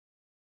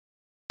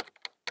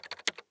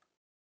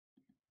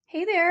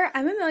Hey there,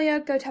 I'm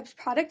Amelia, GoTab's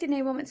Product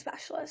Enablement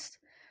Specialist.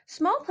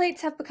 Small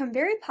plates have become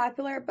very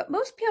popular, but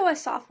most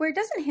POS software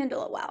doesn't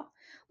handle it well.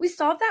 We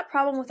solved that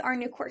problem with our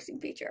new coursing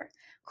feature.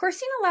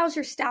 Coursing allows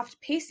your staff to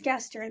pace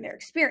guests during their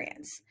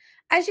experience.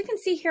 As you can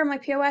see here on my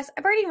POS,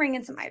 I've already rang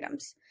in some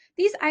items.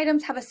 These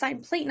items have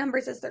assigned plate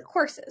numbers as their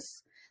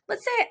courses.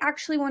 Let's say I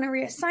actually want to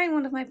reassign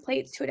one of my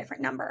plates to a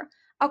different number.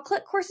 I'll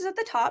click Courses at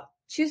the top,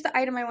 choose the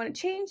item I want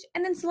to change,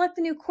 and then select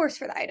the new course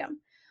for the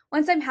item.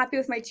 Once I'm happy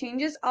with my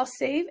changes, I'll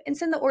save and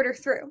send the order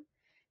through.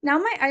 Now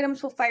my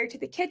items will fire to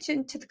the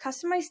kitchen to the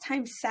customized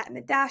time set in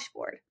the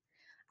dashboard.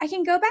 I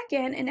can go back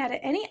in and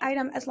edit any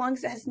item as long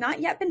as it has not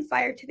yet been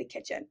fired to the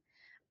kitchen.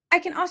 I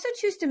can also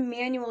choose to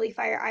manually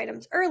fire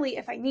items early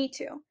if I need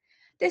to.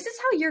 This is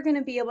how you're going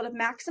to be able to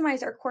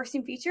maximize our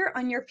coursing feature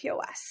on your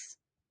POS.